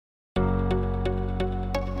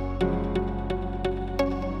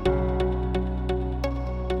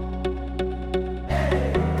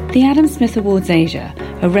The Adam Smith Awards Asia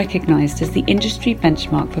are recognised as the industry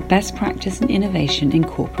benchmark for best practice and innovation in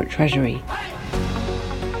corporate treasury.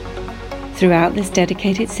 Throughout this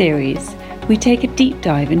dedicated series, we take a deep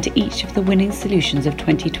dive into each of the winning solutions of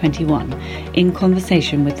 2021 in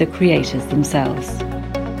conversation with the creators themselves.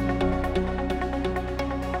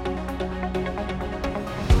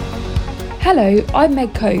 Hello, I'm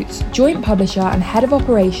Meg Coates, Joint Publisher and Head of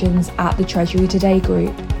Operations at the Treasury Today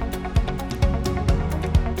Group.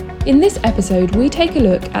 In this episode, we take a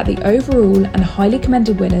look at the overall and highly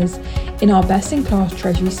commended winners in our best-in-class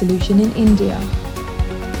Treasury solution in India.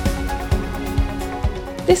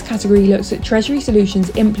 This category looks at Treasury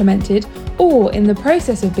solutions implemented or in the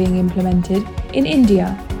process of being implemented in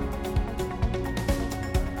India.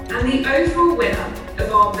 And the overall winner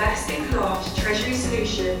of our best-in-class Treasury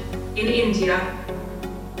solution in India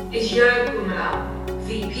is Jörg Umela,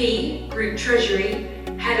 VP, Group Treasury,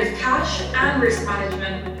 Head of Cash and Risk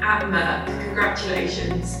Management at Merck.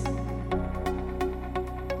 Congratulations.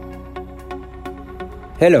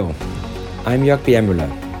 Hello, I'm Jörg Müller,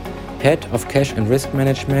 Head of Cash and Risk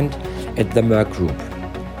Management at the Merck Group.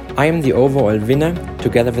 I am the overall winner,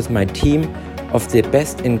 together with my team, of the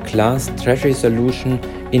best-in-class Treasury solution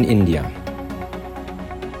in India.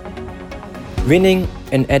 Winning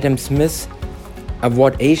an Adam Smith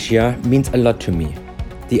Award Asia means a lot to me.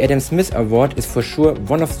 The Adam Smith Award is for sure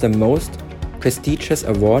one of the most prestigious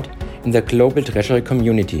awards in the global treasury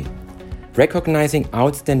community, recognizing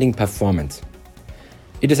outstanding performance.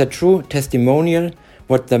 It is a true testimonial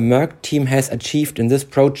what the Merck team has achieved in this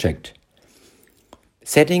project,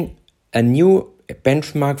 setting a new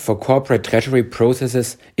benchmark for corporate treasury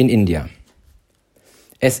processes in India.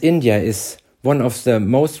 As India is one of the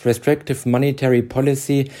most restrictive monetary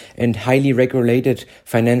policy and highly regulated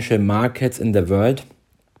financial markets in the world,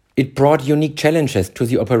 it brought unique challenges to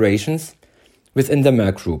the operations within the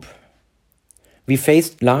Merck Group. We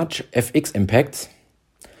faced large FX impacts,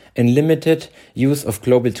 and limited use of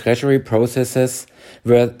global treasury processes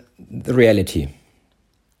were the reality.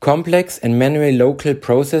 Complex and manual local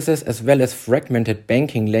processes as well as fragmented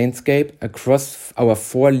banking landscape across our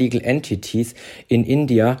 4 legal entities in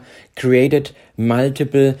India created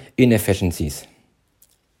multiple inefficiencies.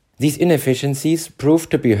 These inefficiencies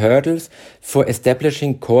proved to be hurdles for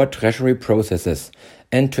establishing core treasury processes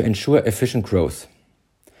and to ensure efficient growth.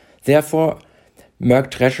 Therefore,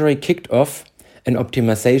 Merck Treasury kicked off an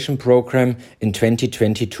optimization program in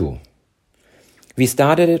 2022. We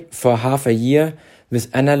started it for half a year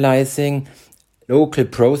with analyzing local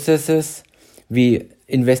processes. We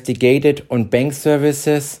investigated on bank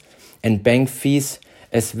services and bank fees,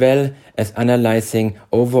 as well as analyzing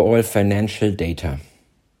overall financial data.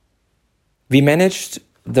 We managed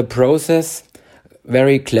the process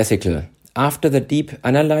very classical. After the deep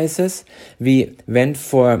analysis, we went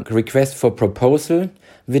for a request for proposal,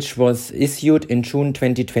 which was issued in June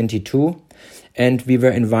 2022, and we were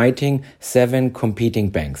inviting 7 competing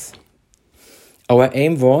banks. Our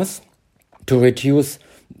aim was to reduce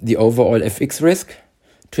the overall FX risk,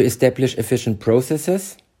 to establish efficient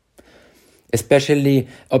processes, especially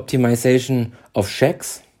optimization of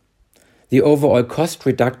checks, the overall cost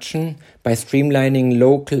reduction by streamlining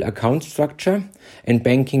local account structure and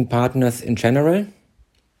banking partners in general,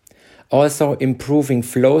 also improving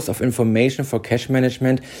flows of information for cash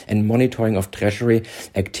management and monitoring of treasury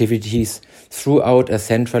activities throughout a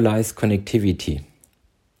centralized connectivity.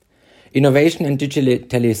 Innovation and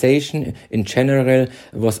digitalization in general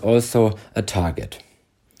was also a target.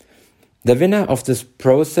 The winner of this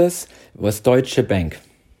process was Deutsche Bank.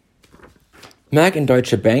 Merck and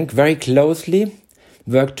Deutsche Bank very closely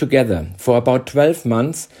worked together for about 12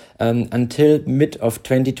 months until mid of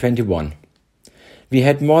 2021. We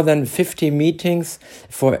had more than 50 meetings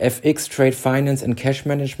for FX, trade finance and cash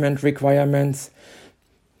management requirements.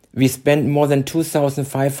 We spent more than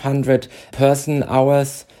 2,500 person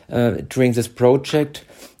hours during this project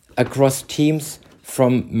across teams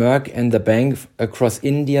from Merck and the bank across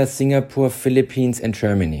India, Singapore, Philippines and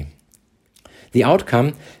Germany. The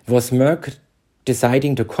outcome was Merck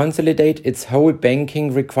deciding to consolidate its whole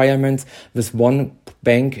banking requirements with one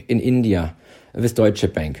bank in India, with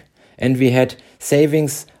Deutsche Bank. And we had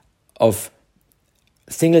savings of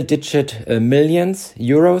single-digit millions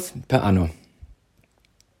euros per annum.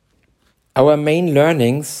 Our main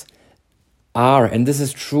learnings are, and this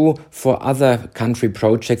is true for other country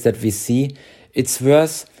projects that we see, it's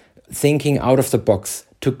worth thinking out of the box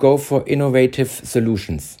to go for innovative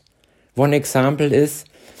solutions. One example is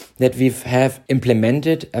that we have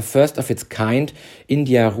implemented a first of its kind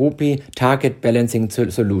India Rupee target balancing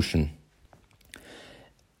solution.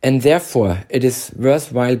 And therefore, it is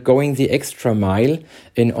worthwhile going the extra mile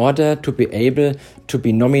in order to be able to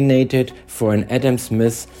be nominated for an Adam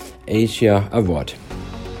Smith Asia Award.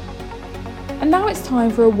 And now it's time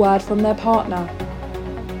for a word from their partner.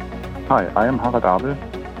 Hi, I am Harald Abel.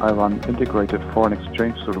 I run integrated foreign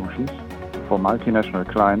exchange solutions for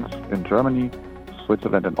multinational clients in Germany,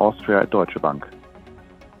 Switzerland and Austria at Deutsche Bank.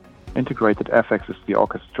 Integrated FX is the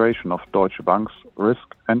orchestration of Deutsche Bank's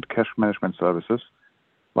risk and cash management services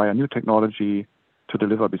via new technology to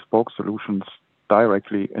deliver bespoke solutions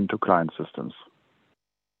directly into client systems.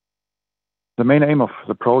 The main aim of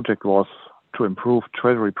the project was to improve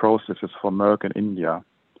treasury processes for Merck in India,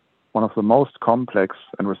 one of the most complex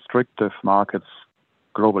and restrictive markets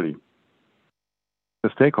globally. The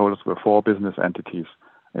stakeholders were 4 business entities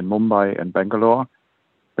in Mumbai and Bangalore,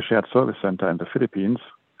 a shared service center in the Philippines,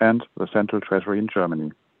 and the Central Treasury in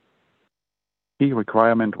Germany. Key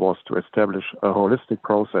requirement was to establish a holistic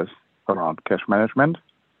process around cash management,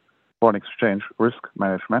 foreign exchange risk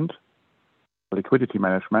management, liquidity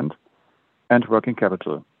management, and working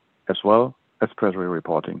capital, as well as treasury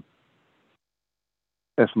reporting.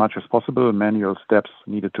 As much as possible, manual steps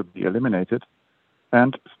needed to be eliminated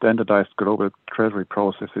and standardized global treasury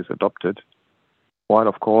processes adopted, while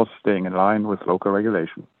of course staying in line with local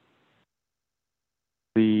regulation.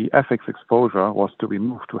 The FX exposure was to be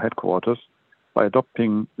moved to headquarters by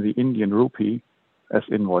adopting the Indian rupee as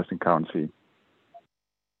invoicing currency.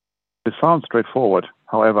 This sounds straightforward.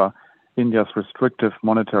 However, India's restrictive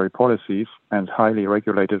monetary policies and highly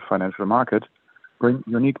regulated financial market bring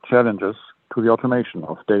unique challenges to the automation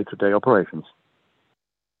of day-to-day operations.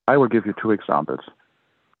 I will give you 2 examples.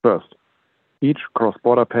 First, each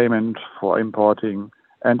cross-border payment for importing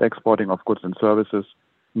and exporting of goods and services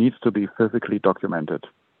needs to be physically documented.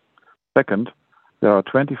 Second, there are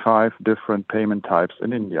 25 different payment types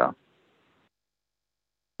in India.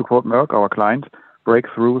 To quote Merck, our client,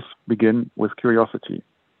 breakthroughs begin with curiosity.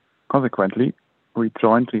 Consequently, we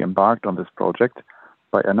jointly embarked on this project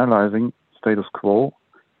by analyzing status quo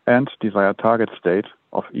and desired target state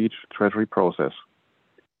of each treasury process,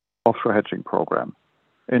 offshore hedging program,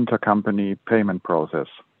 intercompany payment process,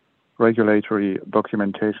 regulatory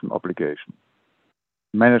documentation obligation,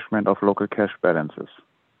 management of local cash balances,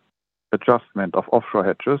 adjustment of offshore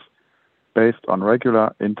hedges based on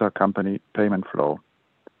regular intercompany payment flow,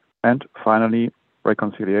 and finally,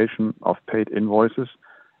 reconciliation of paid invoices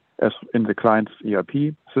as in the client's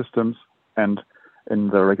ERP systems and in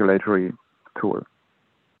the regulatory tool.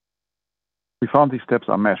 We found these steps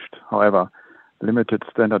are meshed. However, limited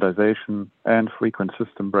standardization and frequent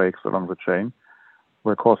system breaks along the chain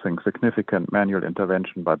were causing significant manual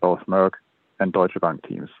intervention by both Merck and Deutsche Bank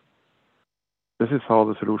teams. This is how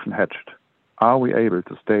the solution hatched. Are we able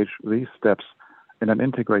to stage these steps in an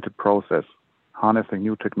integrated process, harnessing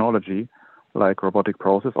new technology like robotic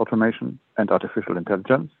process automation and artificial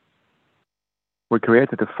intelligence? We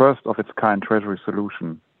created a first-of-its-kind treasury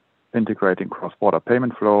solution, integrating cross-border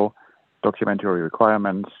payment flow, documentary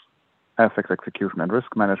requirements, FX execution and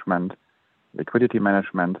risk management, liquidity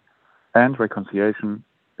management, and reconciliation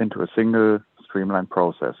into a single, streamlined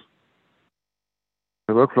process.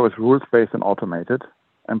 The workflow is rules-based and automated,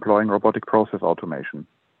 employing robotic process automation.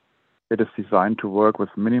 It is designed to work with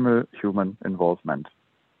minimal human involvement.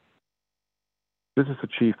 This is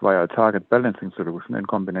achieved via a target balancing solution in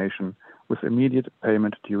combination with immediate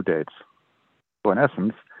payment due dates. So in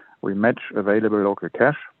essence, we match available local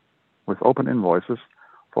cash with open invoices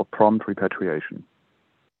for prompt repatriation.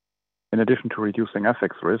 In addition to reducing FX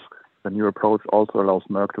risk, the new approach also allows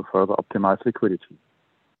Merck to further optimize liquidity.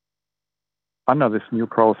 Under this new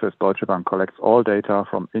process, Deutsche Bank collects all data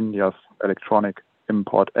from India's electronic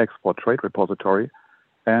import-export trade repository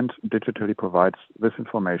and digitally provides this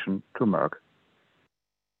information to Merck.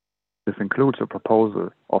 This includes a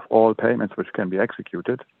proposal of all payments which can be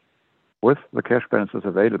executed, with the cash balances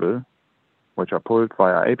available, which are pulled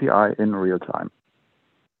via API in real time.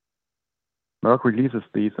 Merck releases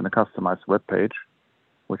these in a customized web page,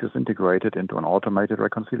 which is integrated into an automated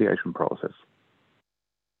reconciliation process.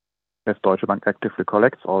 As Deutsche Bank actively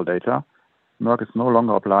collects all data, Merck is no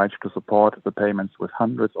longer obliged to support the payments with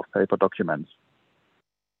hundreds of paper documents.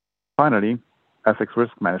 Finally, FX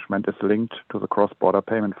risk management is linked to the cross-border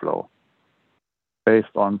payment flow.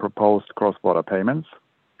 Based on proposed cross-border payments,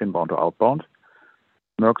 inbound or outbound,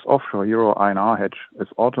 Merck's offshore Euro-INR hedge is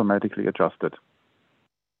automatically adjusted.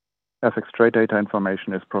 FX trade data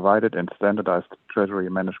information is provided in standardized treasury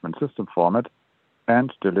management system format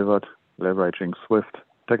and delivered leveraging SWIFT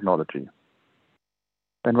technology.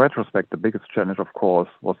 In retrospect, the biggest challenge, of course,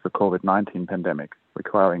 was the COVID-19 pandemic,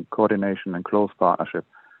 requiring coordination and close partnership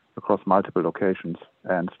across multiple locations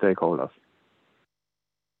and stakeholders.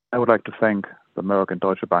 I would like to thank the Merck and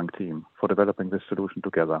Deutsche Bank team for developing this solution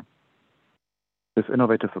together. This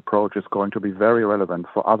innovative approach is going to be very relevant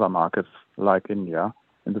for other markets like India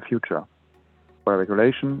in the future, where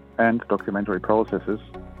regulation and documentary processes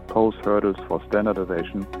pose hurdles for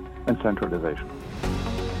standardization and centralization.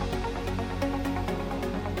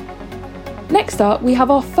 Next up, we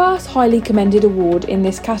have our first highly commended award in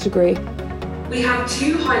this category. We have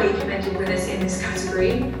two highly commended winners in this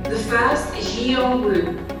category. The first is Yiyong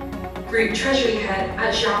Wu, Group Treasury Head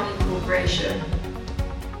at Xiaomi Corporation.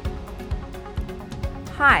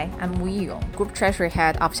 Hi, I'm Wu Yiyong, Group Treasury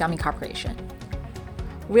Head of Xiaomi Corporation.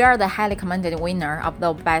 We are the highly commended winner of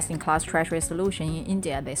the best-in-class treasury solution in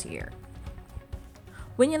India this year.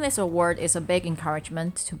 Winning this award is a big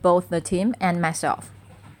encouragement to both the team and myself.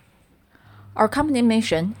 Our company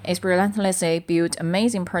mission is relentlessly build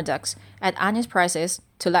amazing products at honest prices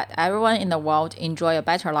to let everyone in the world enjoy a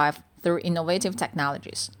better life through innovative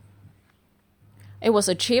technologies. It was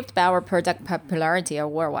achieved by our product popularity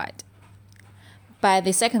worldwide. By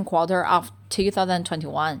the second quarter of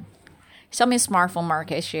 2021, Xiaomi's smartphone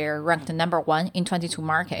market share ranked number 1 in 22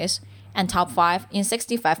 markets and top 5 in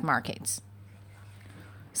 65 markets.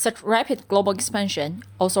 Such rapid global expansion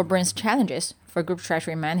also brings challenges for group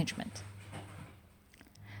treasury management.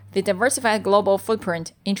 The diversified global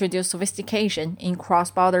footprint introduced sophistication in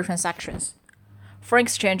cross-border transactions, foreign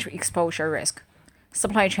exchange exposure risk,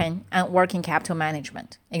 supply chain and working capital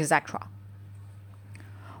management, etc.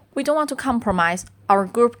 We don't want to compromise our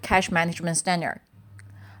group cash management standard,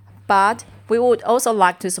 but we would also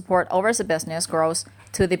like to support overseas business growth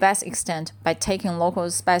to the best extent by taking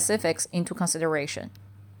local specifics into consideration.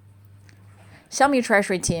 Xiaomi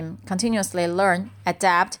Treasury team continuously learn,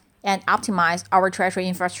 adapt, and optimize our treasury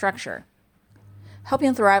infrastructure,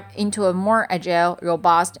 helping thrive into a more agile,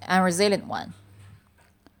 robust, and resilient one.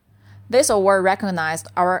 This award recognized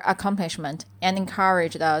our accomplishment and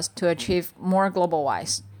encouraged us to achieve more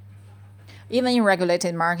global-wise, even in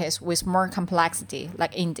regulated markets with more complexity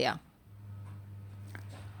like India.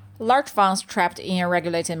 Large funds trapped in a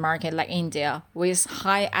regulated market like India with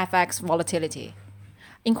high FX volatility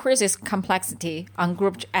increases complexity on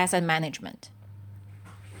group asset management.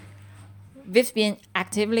 We've been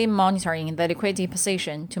actively monitoring the liquidity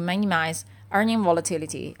position to minimize earning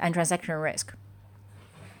volatility and transaction risk.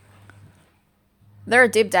 There are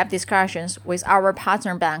deep-dive discussions with our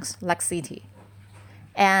partner banks like Citi,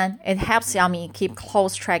 and it helps Xiaomi keep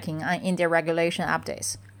close tracking on India regulation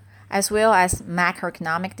updates, as well as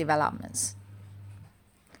macroeconomic developments.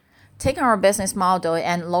 Taking our business model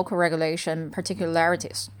and local regulation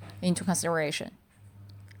particularities into consideration,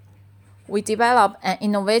 we developed an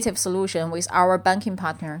innovative solution with our banking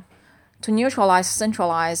partner to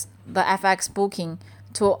centralize the FX booking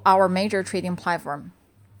to our major trading platform,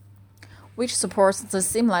 which supports the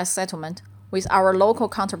seamless settlement with our local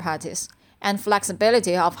counterparties and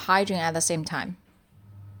flexibility of hedging at the same time.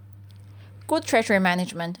 Good treasury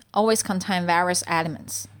management always contains various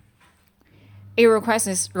elements. It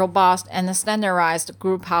requires robust and standardized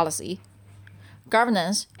group policy,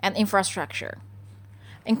 governance, and infrastructure,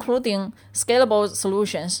 including scalable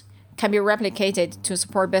solutions can be replicated to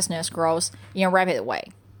support business growth in a rapid way.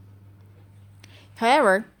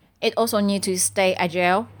 However, it also needs to stay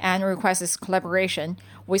agile and requires collaboration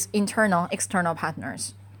with external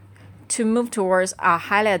partners to move towards a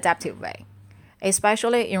highly adaptive way,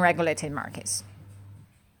 especially in regulated markets.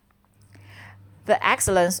 The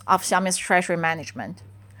excellence of Xiaomi's treasury management,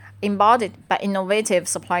 embodied by innovative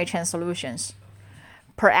supply chain solutions,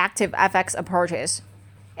 proactive FX approaches,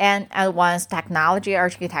 and advanced technology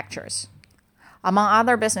architectures, among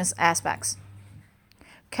other business aspects,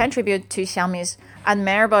 contribute to Xiaomi's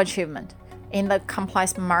admirable achievement in the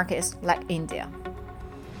complex markets like India.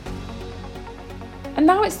 And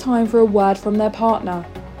now it's time for a word from their partner.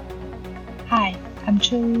 Hi, I'm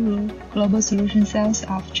Chen Ru, Global Solution Sales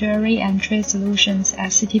of Jewelry and Trade Solutions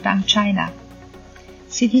at Citibank China.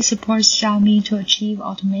 Citi supports Xiaomi to achieve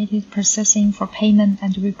automated processing for payment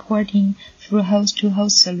and reporting through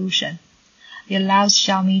host-to-host solution. It allows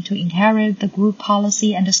Xiaomi to inherit the group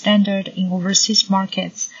policy and standard in overseas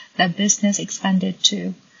markets that business expanded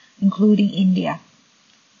to, including India.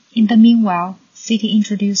 In the meanwhile, Citi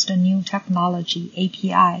introduced a new technology,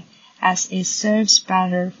 API, as it serves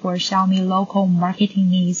better for Xiaomi local marketing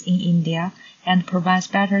needs in India and provides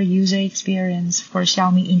better user experience for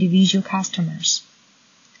Xiaomi individual customers.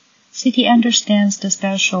 Citi understands the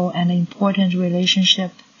special and important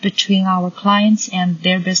relationship between our clients and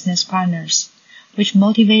their business partners, which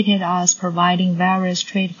motivated us providing various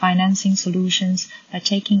trade financing solutions by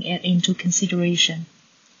taking it into consideration.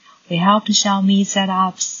 We helped Xiaomi set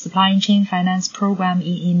up supply chain finance program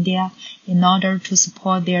in India in order to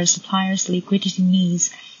support their suppliers' liquidity needs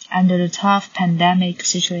under the tough pandemic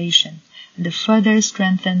situation and further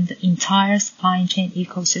strengthen the entire supply chain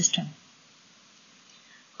ecosystem.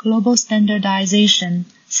 Global standardization,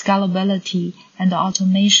 scalability, and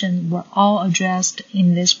automation were all addressed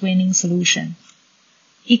in this winning solution.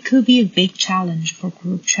 It could be a big challenge for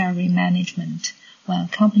Group Treasury management when a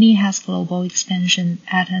company has global expansion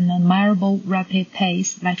at an admirable rapid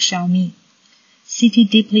pace like Xiaomi. Citi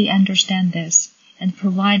deeply understands this and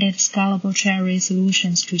provided scalable Treasury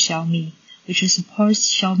solutions to Xiaomi, which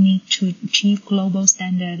supports Xiaomi to achieve global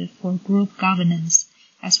standard for group governance,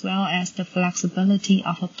 as well as the flexibility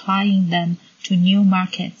of applying them to new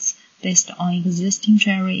markets based on existing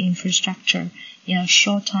Treasury infrastructure in a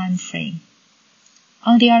short time frame.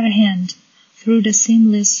 On the other hand, through the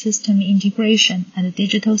seamless system integration and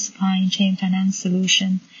digital supply chain finance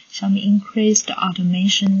solution, Xiaomi increased the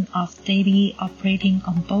automation of daily operating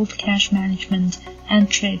on both cash management and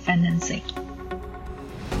trade financing.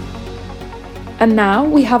 And now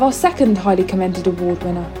we have our second highly commended award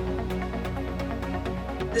winner.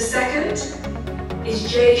 The second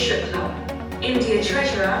is Jay Shukla, India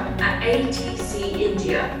Treasurer at ATC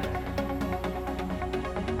India.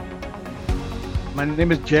 My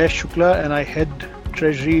name is Jay Shukla and I head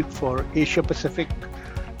Treasury for Asia Pacific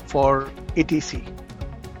for ATC.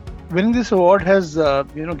 Winning this award has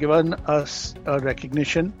given us a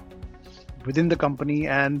recognition within the company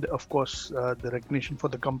and of course the recognition for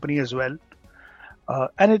the company as well.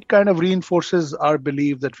 And it kind of reinforces our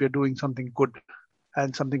belief that we are doing something good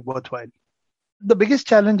and something worthwhile. The biggest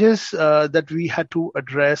challenges that we had to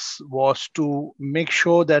address was to make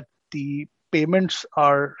sure that the payments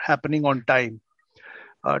are happening on time.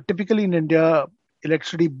 Typically in India,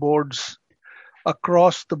 electricity boards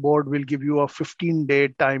across the board will give you a 15-day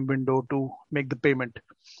time window to make the payment.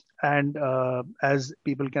 And as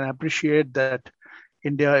people can appreciate that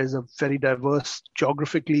India is a very diverse,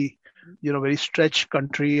 geographically, very stretched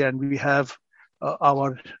country, and we have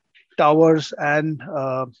our towers and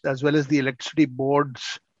as well as the electricity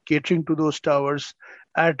boards catering to those towers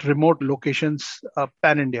at remote locations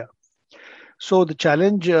pan-India. So the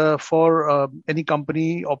challenge for any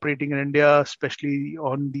company operating in India, especially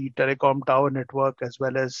on the telecom tower network, as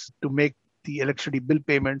well as to make the electricity bill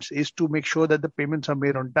payments, is to make sure that the payments are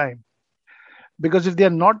made on time. Because if they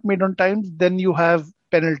are not made on time, then you have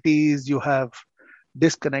penalties, you have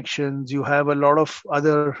disconnections, you have a lot of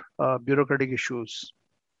other bureaucratic issues.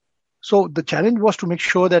 So the challenge was to make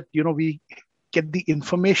sure that we get the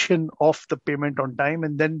information of the payment on time,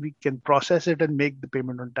 and then we can process it and make the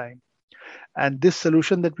payment on time. And this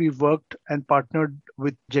solution that we've worked and partnered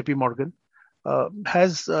with JP Morgan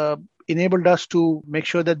has enabled us to make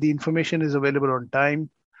sure that the information is available on time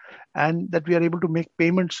and that we are able to make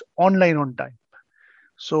payments online on time.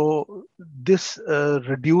 So this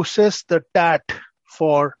reduces the TAT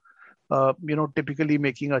for typically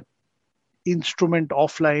making a instrument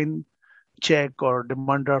offline check or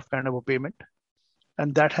demand draft kind of a payment.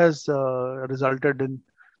 And that has resulted in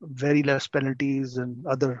very less penalties and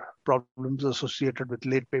other problems associated with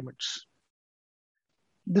late payments.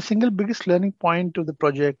 The single biggest learning point of the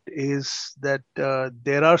project is that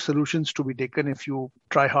there are solutions to be taken if you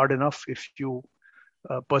try hard enough, if you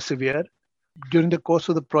persevere. During the course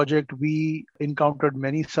of the project, we encountered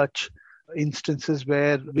many such instances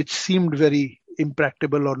which seemed very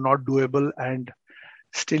impractical or not doable, and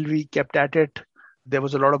still we kept at it. There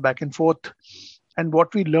was a lot of back and forth. And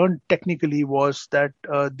what we learned technically was that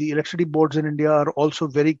the electricity boards in India are also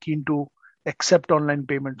very keen to accept online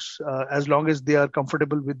payments as long as they are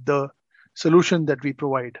comfortable with the solution that we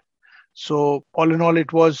provide. So all in all,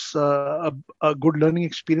 it was a good learning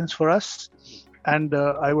experience for us. And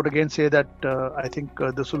I would again say that I think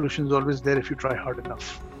the solution is always there if you try hard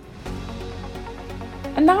enough.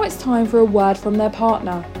 And now it's time for a word from their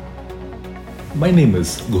partner. My name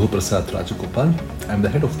is Guhaprasad Rajagopal. I'm the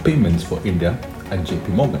head of payments for India at JP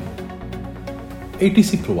Morgan.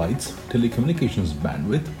 ATC provides telecommunications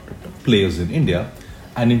bandwidth to players in India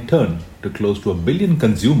and in turn to close to 1 billion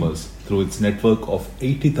consumers through its network of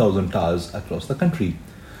 80,000 towers across the country.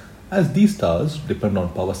 As these towers depend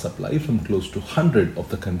on power supply from close to 100 of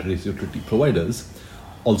the country's utility providers,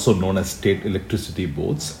 also known as state electricity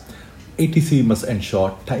boards, ATC must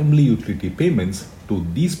ensure timely utility payments to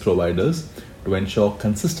these providers to ensure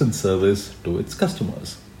consistent service to its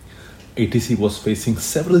customers. ATC was facing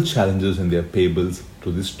several challenges in their payables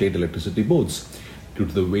to the state electricity boards due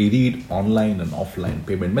to the varied online and offline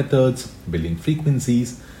payment methods, billing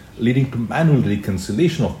frequencies, leading to manual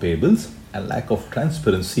reconciliation of payables and lack of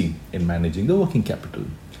transparency in managing the working capital.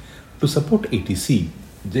 To support ATC,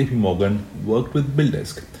 JP Morgan worked with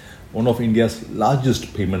BillDesk, one of India's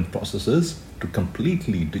largest payment processors, to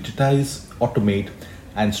completely digitize, automate,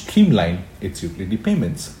 and streamline its utility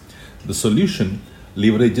payments. The solution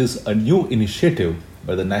leverages a new initiative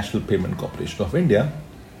by the National Payment Corporation of India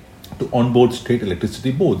to onboard state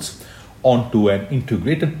electricity boards onto an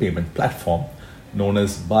integrated payment platform known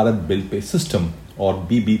as Bharat Bill Pay System, or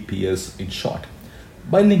BBPS in short.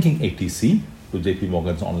 By linking ATC to JP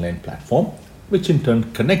Morgan's online platform, which in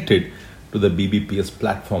turn connected to the BBPS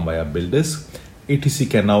platform via BillDesk, ATC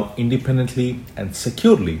can now independently and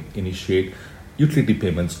securely initiate utility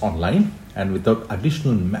payments online and without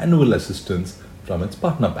additional manual assistance from its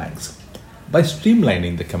partner banks. By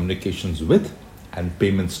streamlining the communications with and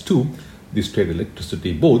payments to the state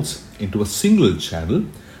electricity boards into a single channel,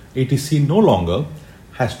 ATC no longer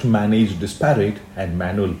has to manage disparate and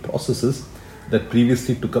manual processes that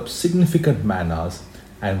previously took up significant man-hours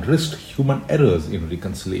and risked human errors in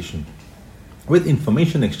reconciliation. With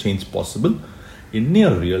information exchange possible in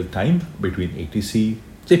near real time between ATC,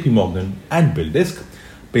 JP Morgan, and BillDesk,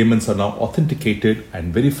 payments are now authenticated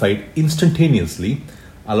and verified instantaneously,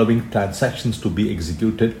 allowing transactions to be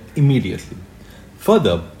executed immediately.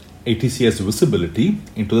 Further, ATC has visibility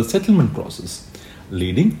into the settlement process,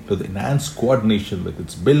 leading to the enhanced coordination with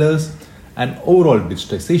its billers and overall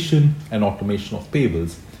digitization and automation of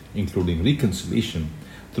payables, including reconciliation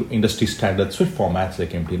through industry standard SWIFT formats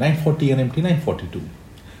like MT940 and MT942.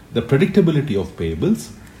 The predictability of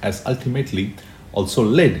payables has ultimately also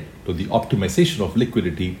led to the optimization of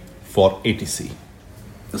liquidity for ATC.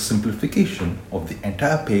 The simplification of the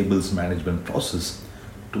entire payables management process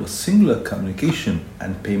to a singular communication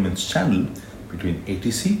and payments channel between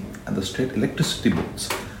ATC and the state electricity boards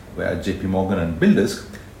via JP Morgan and BillDesk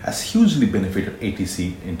has hugely benefited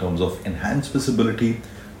ATC in terms of enhanced visibility,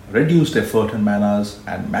 reduced effort and man-hours,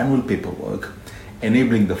 and manual paperwork,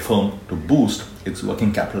 enabling the firm to boost its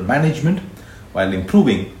working capital management while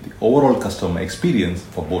improving the overall customer experience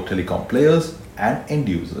for both telecom players and end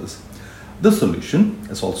users. This solution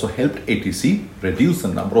has also helped ATC reduce the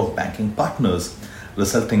number of banking partners,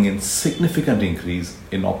 resulting in significant increase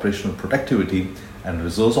in operational productivity and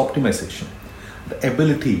resource optimization. The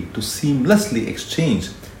ability to seamlessly exchange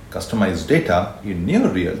customized data in near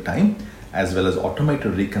real time, as well as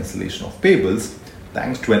automated reconciliation of payables,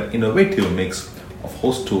 thanks to an innovative mix of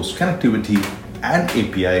host-to-host connectivity and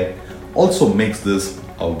API, also makes this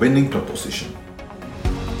a winning proposition.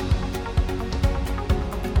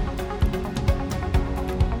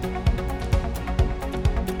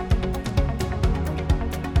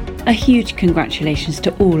 A huge congratulations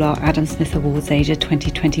to all our Adam Smith Awards Asia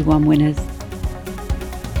 2021 winners.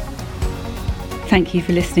 Thank you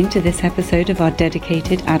for listening to this episode of our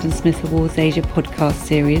dedicated Adam Smith Awards Asia podcast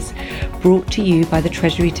series, brought to you by the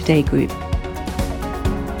Treasury Today Group.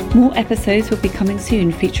 More episodes will be coming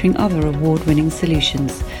soon featuring other award-winning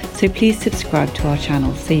solutions, so please subscribe to our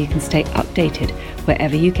channel so you can stay updated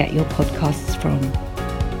wherever you get your podcasts from.